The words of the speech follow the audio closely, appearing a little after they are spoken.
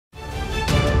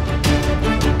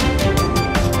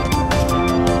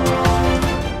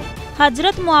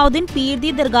हजरत मुआउदीन पीर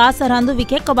दी दरगाह सरहंद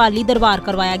विखे कबाली दरबार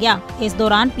करवाया गया। इस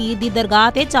दौरान पीर दी दरगाह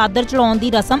ते चादर चढ़ाउण दी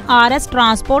रस्म RS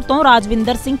ट्रांसपोर्ट तो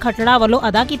राजविंदर सिंह खटड़ा वालों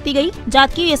अदा की गई,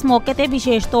 जबकि इस मौके ते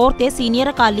विशेष तौर ते सीनियर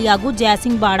अकाली आगू जय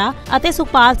सिंह बाड़ा अते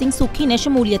सुखपाल सिंह सुखी ने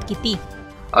शमूलियत की।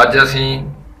 अज असीं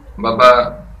बाबा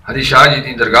हरी शाह जी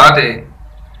दी दरगाह ते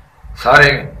सारे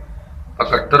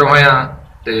इकट्ठे होए हां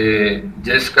ते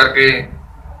जिस करके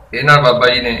इन्हां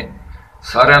बाबा जी ने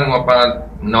सारिआं नूं आपां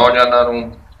नौजवानां नूं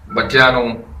बच्चों नूं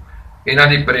इन्हां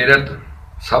दी प्रेरित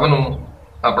सब नूं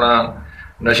अपना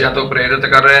नशिਆਂ तो प्रेरित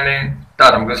कर रहे हैं,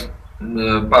 धार्मिक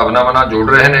भावनावां नाल जोड़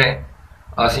रहे हैं।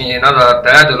 असीं इन्हां दा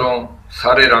तਹਿ दिलों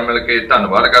सारे रल मिल के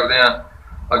धन्नवाद करते हैं।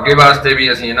 अगे वास्ते भी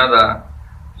असीं इन्हां दा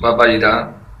बाबा जी का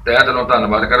तਹਿ दिलों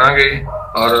धन्नवाद करांगे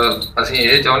और असीं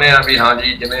ये चाहुंदे हां भी हाँ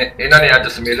जी जिवें इन्हां ने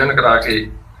अज सम्मेलन करा के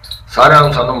सारिआं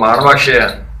नूं सानूं माण बख्शिआ,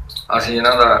 असीं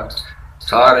इन्हां दा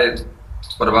सारे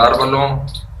परिवार वालों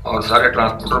और सारे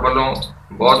ट्रांसपोर्टर वालों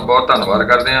बहुत बहुत धन्नवाद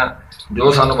करते हैं।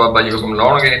 जो सानू बाबा जी हुक्म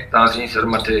लाउणगे तां असीं सिर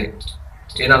मत्थे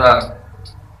इन्हां दा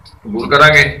कबूल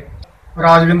करांगे।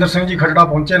 राजविंदर सिंह जी खटड़ा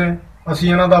पहुंचे ने, असीं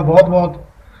इन्हां दा बहुत बहुत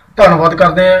धन्नवाद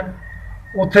करते हैं।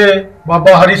 उत्थे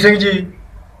बाबा हरी सिंह जी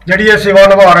जिहड़ी ये सेवा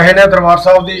निभा रहे हैं दरबार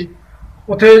साहब की,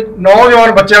 उत्थे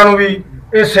नौजवान बच्चों को भी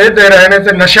ये सेध दे रहे हैं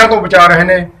ते नशिਆਂ तो बचा रहे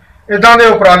हैं। इदां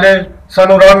दे उपराले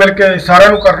सानू रल मिल के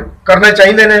सारिआं नूं करने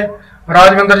चाहिए ने।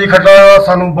 राजविंदर जी खटड़ा का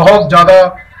सानू बहुत ज़्यादा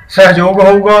सहयोग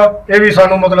होगा, ये भी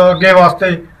सानू मतलब अगे वास्ते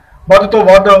वध तो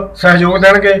वध सहयोग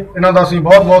देणगे। इन्हां दा असीं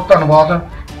बहुत बहुत धन्नवाद।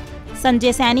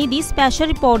 संजय सैनी दी स्पैशल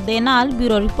रिपोर्ट दे नाल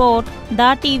ब्यूरो रिपोर्ट दा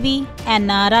TV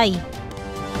NRI।